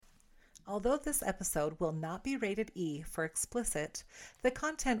Although this episode will not be rated E for explicit, the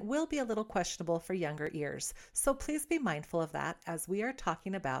content will be a little questionable for younger ears, so please be mindful of that as we are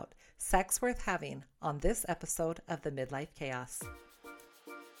talking about sex worth having on this episode of the Midlife Chaos.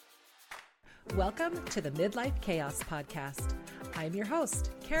 Welcome to the Midlife Chaos Podcast. I'm your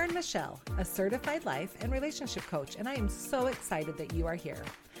host, Karen Michelle, a certified life and relationship coach, and I am so excited that you are here.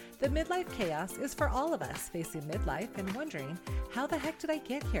 The Midlife Chaos is for all of us facing midlife and wondering, how the heck did I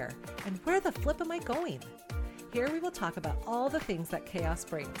get here? And where the flip am I going? Here we will talk about all the things that chaos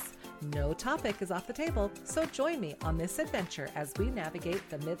brings. No topic is off the table, so join me on this adventure as we navigate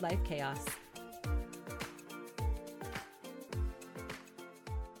the midlife chaos.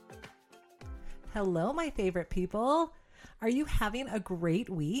 Hello, my favorite people. Are you having a great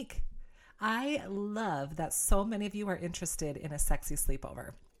week? I love that so many of you are interested in a sexy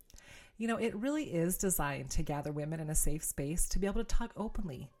sleepover. You know, it really is designed to gather women in a safe space to be able to talk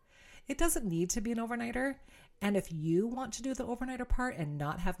openly. It doesn't need to be an overnighter, and if you want to do the overnighter part and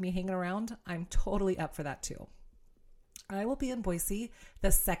not have me hanging around, I'm totally up for that too. I will be in Boise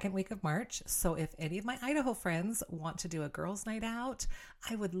the second week of March, so if any of my Idaho friends want to do a girls' night out,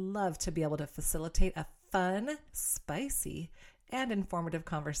 I would love to be able to facilitate a fun, spicy, and informative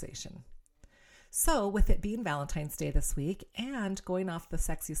conversation. So with it being Valentine's Day this week and going off the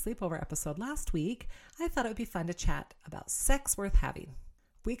sexy sleepover episode last week, I thought it would be fun to chat about sex worth having.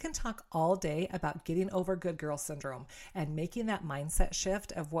 We can talk all day about getting over good girl syndrome and making that mindset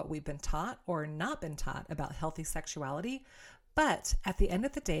shift of what we've been taught or not been taught about healthy sexuality. But at the end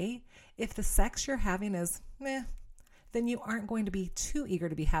of the day, if the sex you're having is meh, then you aren't going to be too eager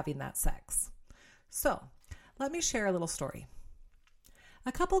to be having that sex. So let me share a little story.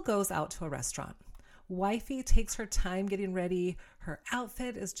 A couple goes out to a restaurant. Wifey takes her time getting ready. Her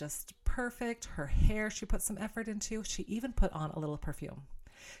outfit is just perfect. Her hair she put some effort into. She even put on a little perfume.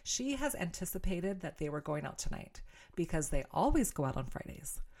 She has anticipated that they were going out tonight because they always go out on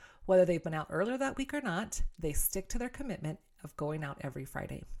Fridays. Whether they've been out earlier that week or not, they stick to their commitment of going out every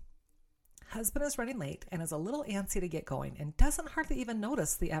Friday. Husband is running late and is a little antsy to get going and doesn't hardly even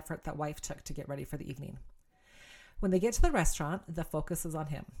notice the effort that wife took to get ready for the evening. When they get to the restaurant, the focus is on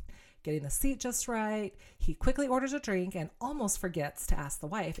him. Getting the seat just right, he quickly orders a drink and almost forgets to ask the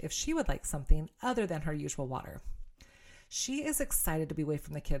wife if she would like something other than her usual water. She is excited to be away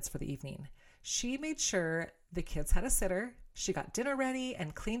from the kids for the evening. She made sure the kids had a sitter, she got dinner ready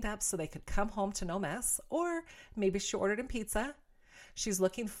and cleaned up so they could come home to no mess, or maybe she ordered in pizza. She's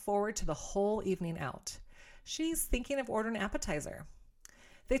looking forward to the whole evening out. She's thinking of ordering an appetizer.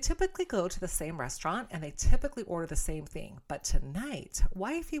 They typically go to the same restaurant and they typically order the same thing. But tonight,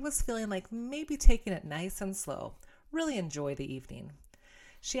 wifey was feeling like maybe taking it nice and slow, really enjoy the evening.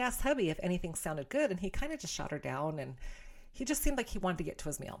 She asked hubby if anything sounded good and he kind of just shot her down and he just seemed like he wanted to get to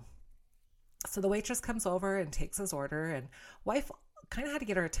his meal. So the waitress comes over and takes his order and wife kind of had to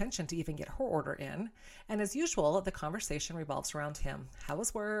get her attention to even get her order in. And as usual, the conversation revolves around him. How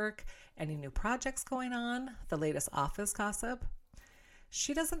was work? Any new projects going on? The latest office gossip?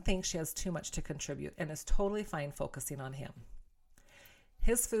 She doesn't think she has too much to contribute and is totally fine focusing on him.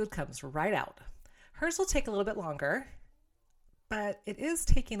 His food comes right out. Hers will take a little bit longer, but it is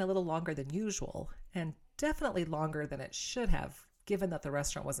taking a little longer than usual and definitely longer than it should have, given that the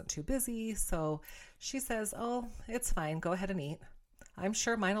restaurant wasn't too busy. So she says, "Oh, it's fine. Go ahead and eat. I'm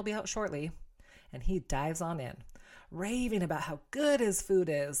sure mine will be out shortly." And he dives on in, raving about how good his food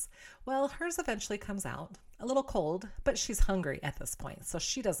is. Well, hers eventually comes out. A little cold, but she's hungry at this point, so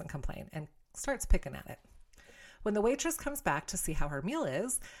she doesn't complain and starts picking at it. When the waitress comes back to see how her meal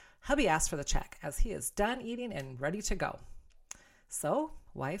is, hubby asks for the check as he is done eating and ready to go. So,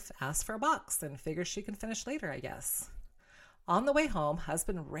 wife asks for a box and figures she can finish later, I guess. On the way home,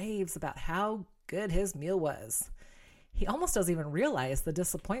 husband raves about how good his meal was. He almost doesn't even realize the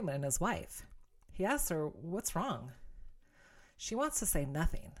disappointment in his wife. He asks her, "What's wrong?" She wants to say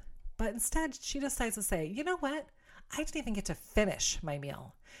nothing. But instead, she decides to say, "You know what? I didn't even get to finish my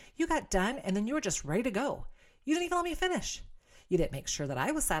meal. You got done and then you were just ready to go. You didn't even let me finish. You didn't make sure that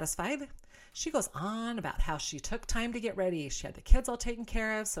I was satisfied." She goes on about how she took time to get ready. She had the kids all taken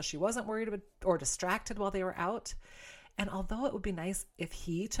care of, so she wasn't worried or distracted while they were out. And although it would be nice if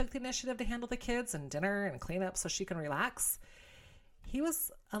he took the initiative to handle the kids and dinner and clean up so she can relax, he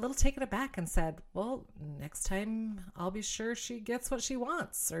was a little taken aback and said, "Well, next time I'll be sure she gets what she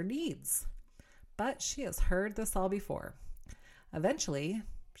wants or needs." But she has heard this all before. Eventually,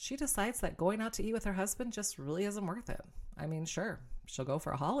 she decides that going out to eat with her husband just really isn't worth it. I mean, sure, she'll go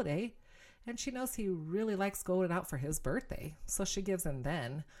for a holiday, and she knows he really likes going out for his birthday, so she gives in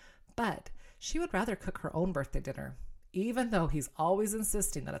then. But she would rather cook her own birthday dinner, even though he's always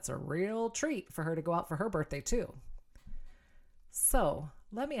insisting that it's a real treat for her to go out for her birthday too. So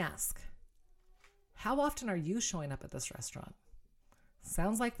let me ask, how often are you showing up at this restaurant?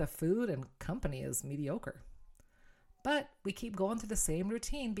 Sounds like the food and company is mediocre. But we keep going through the same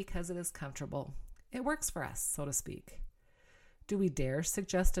routine because it is comfortable. It works for us, so to speak. Do we dare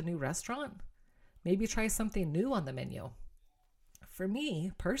suggest a new restaurant? Maybe try something new on the menu. For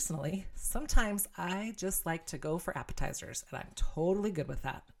me, personally, sometimes I just like to go for appetizers, and I'm totally good with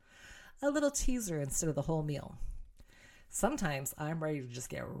that. A little teaser instead of the whole meal. Sometimes I'm ready to just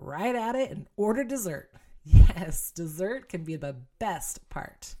get right at it and order dessert. Yes, dessert can be the best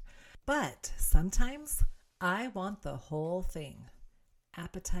part. But sometimes I want the whole thing.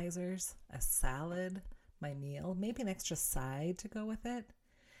 Appetizers, a salad, my meal, maybe an extra side to go with it.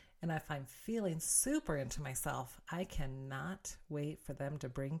 And if I'm feeling super into myself, I cannot wait for them to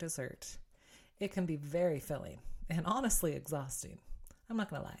bring dessert. It can be very filling and honestly exhausting. I'm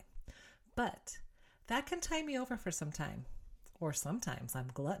not going to lie. But that can tie me over for some time. Or sometimes I'm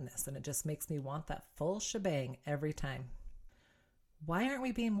gluttonous and it just makes me want that full shebang every time. Why aren't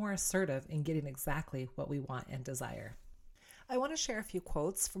we being more assertive in getting exactly what we want and desire? I want to share a few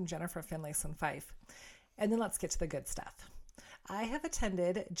quotes from Jennifer Finlayson Fife, and then let's get to the good stuff. I have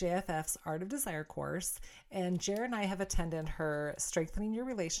attended JFF's Art of Desire course, and Jer and I have attended her Strengthening Your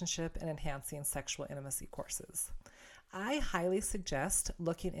Relationship and Enhancing Sexual Intimacy courses. I highly suggest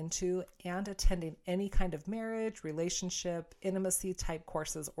looking into and attending any kind of marriage, relationship, intimacy type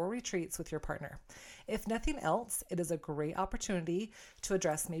courses or retreats with your partner. If nothing else, it is a great opportunity to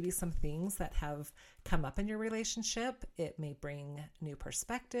address maybe some things that have come up in your relationship. It may bring new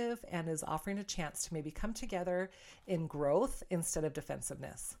perspective and is offering a chance to maybe come together in growth instead of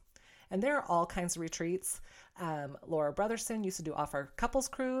defensiveness. And there are all kinds of retreats. Laura Brotherson used to offer couples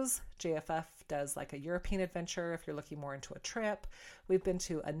cruise. JFF does like a European adventure if you're looking more into a trip. We've been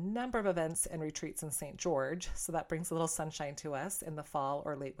to a number of events and retreats in St. George, so that brings a little sunshine to us in the fall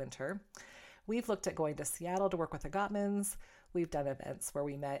or late winter. We've looked at going to Seattle to work with the Gottmans. We've done events where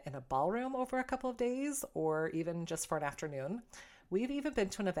we met in a ballroom over a couple of days or even just for an afternoon. We've even been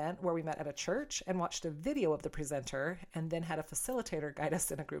to an event where we met at a church and watched a video of the presenter and then had a facilitator guide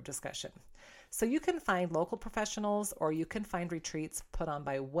us in a group discussion. So you can find local professionals or you can find retreats put on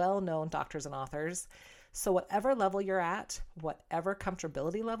by well-known doctors and authors. So whatever level you're at, whatever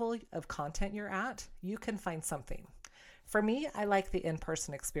comfortability level of content you're at, you can find something. For me, I like the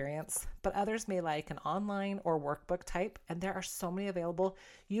in-person experience, but others may like an online or workbook type, and there are so many available.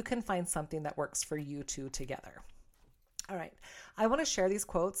 You can find something that works for you two together. All right, I want to share these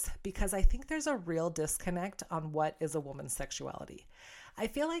quotes because I think there's a real disconnect on what is a woman's sexuality. I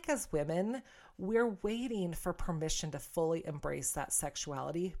feel like as women, we're waiting for permission to fully embrace that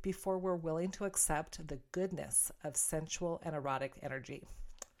sexuality before we're willing to accept the goodness of sensual and erotic energy.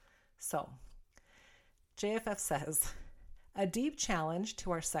 So, JFF says, a deep challenge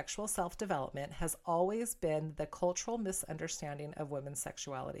to our sexual self-development has always been the cultural misunderstanding of women's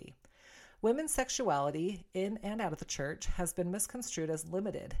sexuality. Women's sexuality, in and out of the church, has been misconstrued as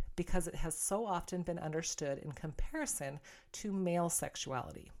limited because it has so often been understood in comparison to male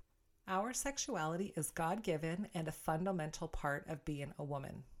sexuality. Our sexuality is God-given and a fundamental part of being a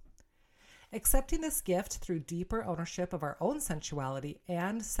woman. Accepting this gift through deeper ownership of our own sensuality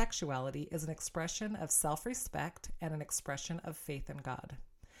and sexuality is an expression of self-respect and an expression of faith in God.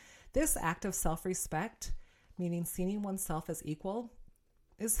 This act of self-respect, meaning seeing oneself as equal,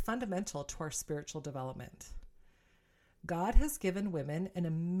 is fundamental to our spiritual development. God has given women an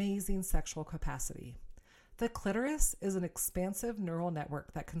amazing sexual capacity. The clitoris is an expansive neural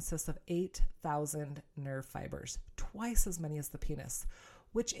network that consists of 8,000 nerve fibers, twice as many as the penis,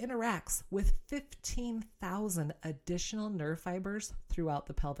 which interacts with 15,000 additional nerve fibers throughout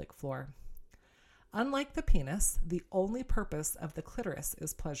the pelvic floor. Unlike the penis, the only purpose of the clitoris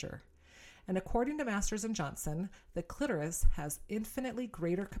is pleasure. And according to Masters and Johnson, the clitoris has infinitely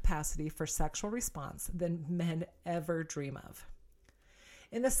greater capacity for sexual response than men ever dream of.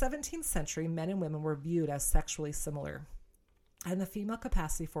 In the 17th century, men and women were viewed as sexually similar, and the female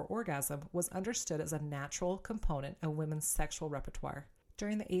capacity for orgasm was understood as a natural component of women's sexual repertoire.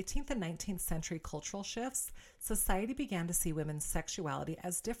 During the 18th and 19th century cultural shifts, society began to see women's sexuality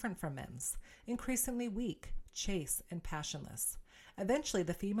as different from men's, increasingly weak, chaste, and passionless. Eventually,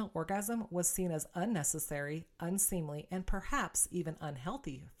 the female orgasm was seen as unnecessary, unseemly, and perhaps even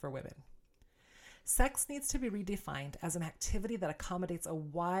unhealthy for women. Sex needs to be redefined as an activity that accommodates a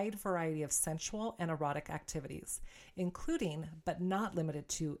wide variety of sensual and erotic activities, including but not limited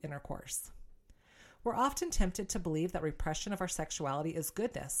to intercourse. We're often tempted to believe that repression of our sexuality is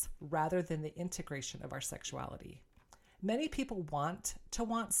goodness rather than the integration of our sexuality. Many people want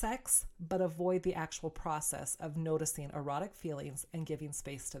sex, but avoid the actual process of noticing erotic feelings and giving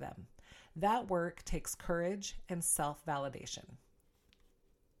space to them. That work takes courage and self-validation.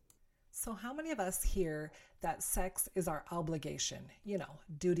 So how many of us hear that sex is our obligation,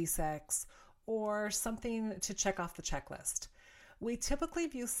 duty sex, or something to check off the checklist? We typically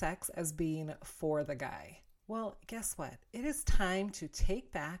view sex as being for the guy. Well, guess what? It is time to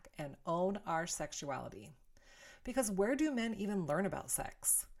take back and own our sexuality. Because where do men even learn about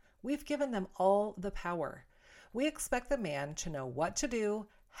sex? We've given them all the power. We expect the man to know what to do,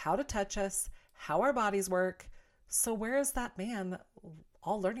 how to touch us, how our bodies work. So where is that man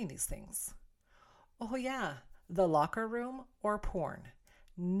all learning these things? Oh yeah, the locker room or porn.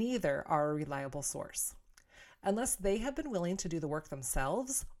 Neither are a reliable source. Unless they have been willing to do the work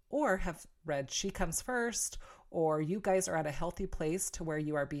themselves or have read She Comes First, or you guys are at a healthy place to where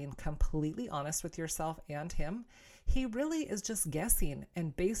you are being completely honest with yourself and him, he really is just guessing,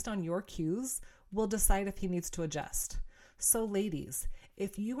 and based on your cues, will decide if he needs to adjust. So ladies,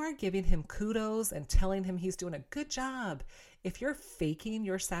 if you are giving him kudos and telling him he's doing a good job, if you're faking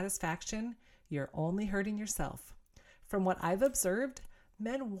your satisfaction, you're only hurting yourself. From what I've observed,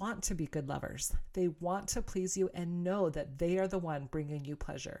 men want to be good lovers. They want to please you and know that they are the one bringing you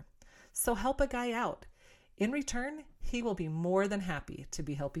pleasure. So help a guy out. In return, he will be more than happy to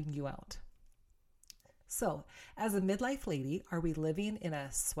be helping you out. So, as a midlife lady, are we living in a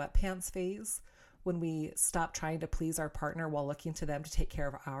sweatpants phase when we stop trying to please our partner while looking to them to take care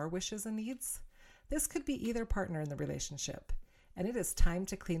of our wishes and needs? This could be either partner in the relationship, and it is time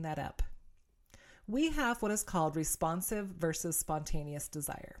to clean that up. We have what is called responsive versus spontaneous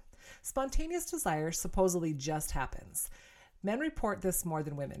desire. Spontaneous desire supposedly just happens. Men report this more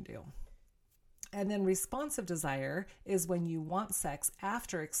than women do. And then responsive desire is when you want sex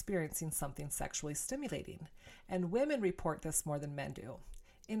after experiencing something sexually stimulating. And women report this more than men do.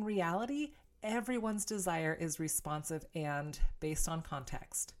 In reality, everyone's desire is responsive and based on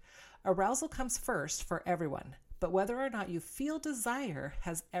context. Arousal comes first for everyone, but whether or not you feel desire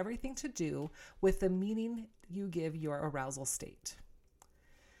has everything to do with the meaning you give your arousal state.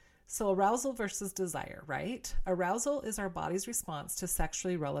 So arousal versus desire, right? Arousal is our body's response to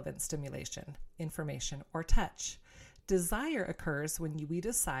sexually relevant stimulation, information, or touch. Desire occurs when we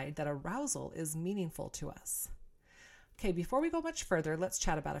decide that arousal is meaningful to us. Okay, before we go much further, let's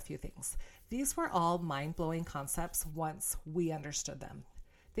chat about a few things. These were all mind-blowing concepts once we understood them.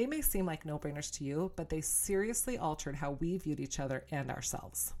 They may seem like no-brainers to you, but they seriously altered how we viewed each other and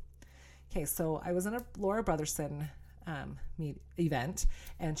ourselves. Okay, so I was in a Laura Brotherson event,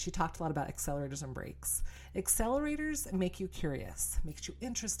 and she talked a lot about accelerators and brakes. Accelerators make you curious, makes you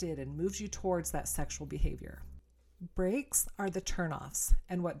interested, and moves you towards that sexual behavior. Brakes are the turnoffs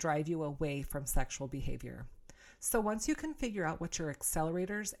and what drive you away from sexual behavior. So once you can figure out what your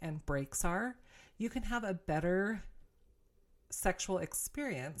accelerators and brakes are, you can have a better sexual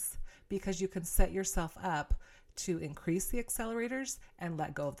experience because you can set yourself up to increase the accelerators and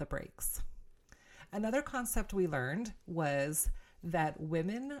let go of the brakes. Another concept we learned was that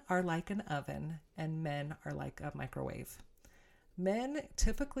women are like an oven and men are like a microwave. Men,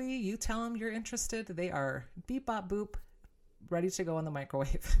 typically, you tell them you're interested, they are beep, bop, boop, ready to go in the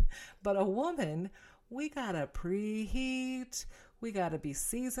microwave. But a woman, we gotta preheat, we gotta be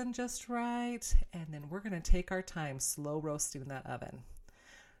seasoned just right, and then we're gonna take our time slow roasting that oven.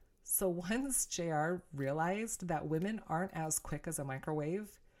 So once JR realized that women aren't as quick as a microwave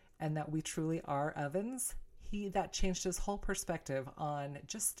and that we truly are ovens, that changed his whole perspective on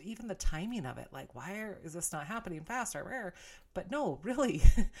just even the timing of it. Like, why is this not happening faster? But no, really,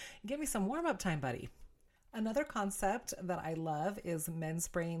 give me some warm-up time, buddy. Another concept that I love is men's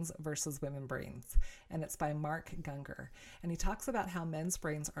brains versus women's brains, and it's by Mark Gungor. And he talks about how men's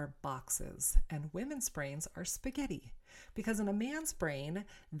brains are boxes and women's brains are spaghetti. Because in a man's brain,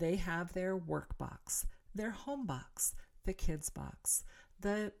 they have their work box, their home box, the kids box,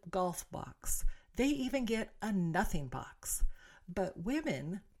 the golf box. They even get a nothing box. But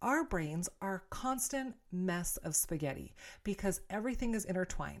women, our brains are a constant mess of spaghetti because everything is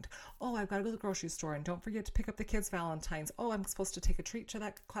intertwined. Oh, I've got to go to the grocery store and don't forget to pick up the kids' Valentine's. Oh, I'm supposed to take a treat to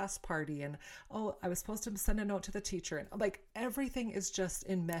that class party. And oh, I was supposed to send a note to the teacher. And like everything is just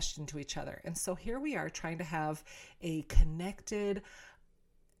enmeshed into each other. And so here we are trying to have a connected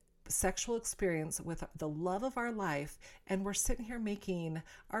sexual experience with the love of our life, and we're sitting here making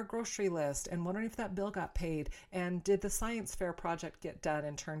our grocery list and wondering if that bill got paid and did the science fair project get done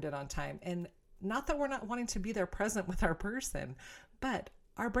and turned in on time. And not that we're not wanting to be there present with our person, but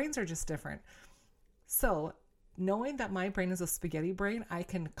our brains are just different. So Knowing that my brain is a spaghetti brain, I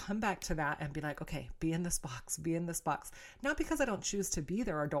can come back to that and be like, okay, be in this box, be in this box. Not because I don't choose to be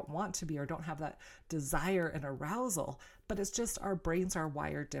there or don't want to be or don't have that desire and arousal, but it's just our brains are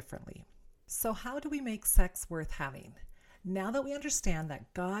wired differently. So how do we make sex worth having? Now that we understand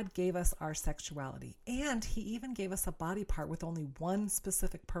that God gave us our sexuality and He even gave us a body part with only one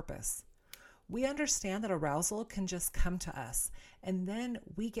specific purpose, we understand that arousal can just come to us, and then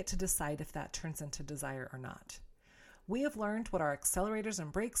we get to decide if that turns into desire or not. We have learned what our accelerators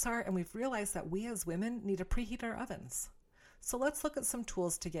and brakes are, and we've realized that we as women need to preheat our ovens. So let's look at some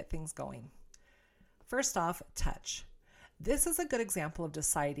tools to get things going. First off, touch. This is a good example of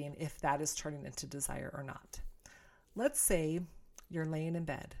deciding if that is turning into desire or not. Let's say you're laying in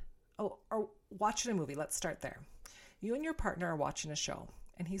bed. Or watching a movie. Let's start there. You and your partner are watching a show,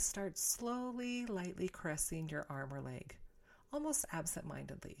 and he starts slowly, lightly caressing your arm or leg, almost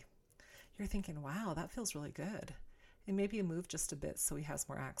absent-mindedly. You're thinking, wow, that feels really good. And maybe you move just a bit so he has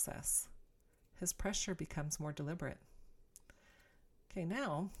more access. His pressure becomes more deliberate. Okay,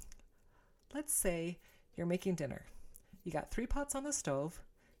 now, let's say you're making dinner. You got 3 pots on the stove,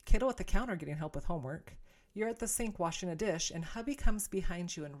 kiddo at the counter getting help with homework. You're at the sink washing a dish, and hubby comes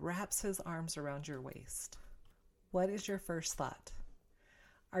behind you and wraps his arms around your waist. What is your first thought?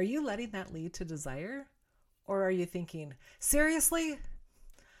 Are you letting that lead to desire? Or are you thinking, seriously?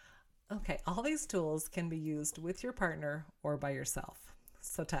 Okay, all these tools can be used with your partner or by yourself.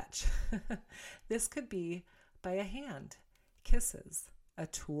 So touch. This could be by a hand, kisses, a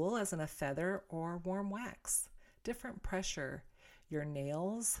tool as in a feather or warm wax, different pressure, your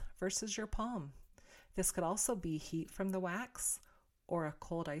nails versus your palm. This could also be heat from the wax or a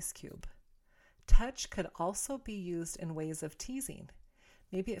cold ice cube. Touch could also be used in ways of teasing.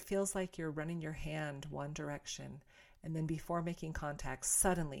 Maybe it feels like you're running your hand one direction, and then before making contact,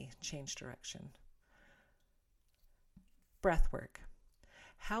 suddenly change direction. Breath work.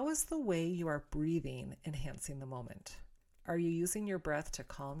 How is the way you are breathing enhancing the moment? Are you using your breath to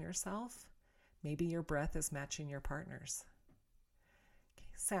calm yourself? Maybe your breath is matching your partner's. Okay,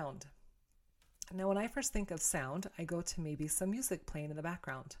 sound. Now, when I first think of sound, I go to maybe some music playing in the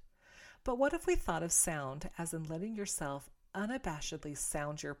background. But what if we thought of sound as in letting yourself unabashedly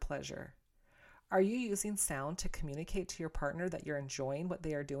sound your pleasure? Are you using sound to communicate to your partner that you're enjoying what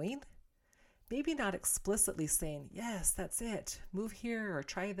they are doing? Maybe not explicitly saying, yes, that's it, move here or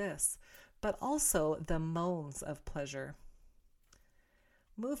try this, but also the moans of pleasure.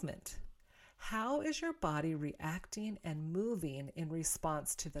 Movement. How is your body reacting and moving in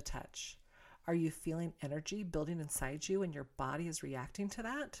response to the touch? Are you feeling energy building inside you and your body is reacting to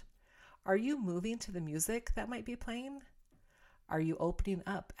that? Are you moving to the music that might be playing? Are you opening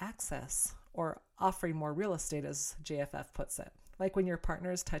up access or offering more real estate, as JFF puts it? Like when your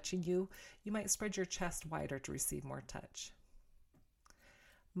partner is touching you, you might spread your chest wider to receive more touch.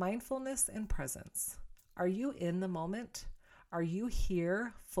 Mindfulness and presence. Are you in the moment? Are you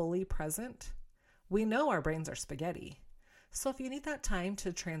here, fully present? We know our brains are spaghetti. So if you need that time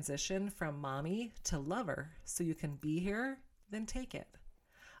to transition from mommy to lover so you can be here, then take it.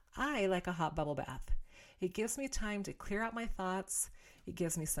 I like a hot bubble bath. It gives me time to clear out my thoughts. It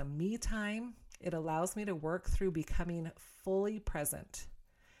gives me some me time. It allows me to work through becoming fully present.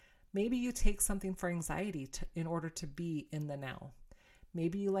 Maybe you take something for anxiety in order to be in the now.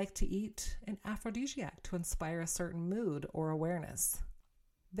 Maybe you like to eat an aphrodisiac to inspire a certain mood or awareness.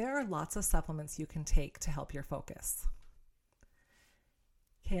 There are lots of supplements you can take to help your focus.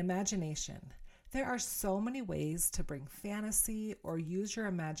 Okay, imagination. There are so many ways to bring fantasy or use your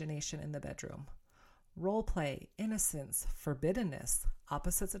imagination in the bedroom. Role play, innocence, forbiddenness,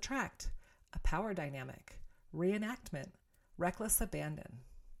 opposites attract, a power dynamic, reenactment, reckless abandon.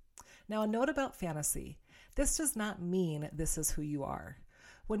 Now, a note about fantasy. This does not mean this is who you are.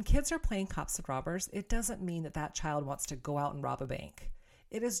 When kids are playing cops and robbers, it doesn't mean that that child wants to go out and rob a bank.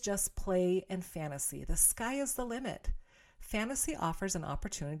 It is just play and fantasy. The sky is the limit. Fantasy offers an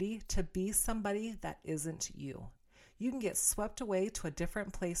opportunity to be somebody that isn't you. You can get swept away to a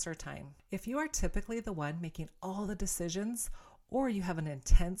different place or time. If you are typically the one making all the decisions, or you have an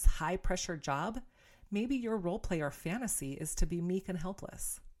intense, high-pressure job, maybe your role play or fantasy is to be meek and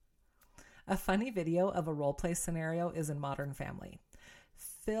helpless. A funny video of a role play scenario is in Modern Family.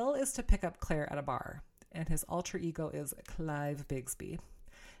 Phil is to pick up Claire at a bar, and his alter ego is Clive Bigsby.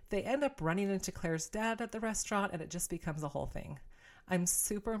 They end up running into Claire's dad at the restaurant, and it just becomes a whole thing. I'm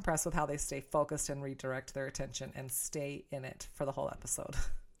super impressed with how they stay focused and redirect their attention and stay in it for the whole episode.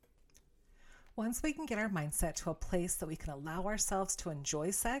 Once we can get our mindset to a place that we can allow ourselves to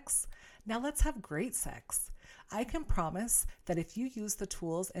enjoy sex, now let's have great sex. I can promise that if you use the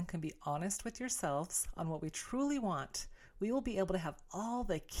tools and can be honest with yourselves on what we truly want, we will be able to have all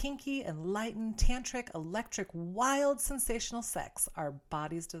the kinky, enlightened, tantric, electric, wild, sensational sex our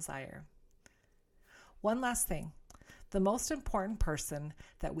bodies desire. One last thing. The most important person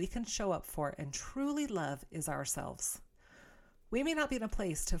that we can show up for and truly love is ourselves. We may not be in a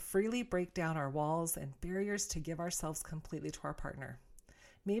place to freely break down our walls and barriers to give ourselves completely to our partner.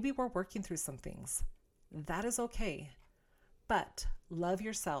 Maybe we're working through some things. That is okay. But love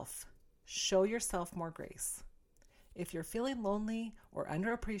yourself. Show yourself more grace. If you're feeling lonely or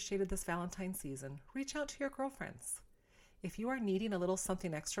underappreciated this Valentine's season, reach out to your girlfriends. If you are needing a little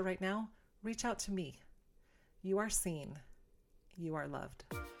something extra right now, reach out to me. You are seen. You are loved.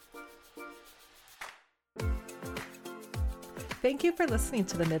 Thank you for listening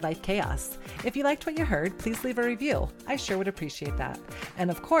to the Midlife Chaos. If you liked what you heard, please leave a review. I sure would appreciate that.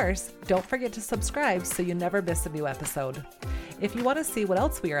 And of course, don't forget to subscribe so you never miss a new episode. If you want to see what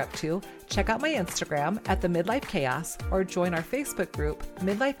else we are up to, check out my Instagram at the Midlife Chaos or join our Facebook group,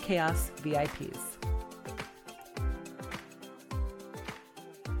 Midlife Chaos VIPs.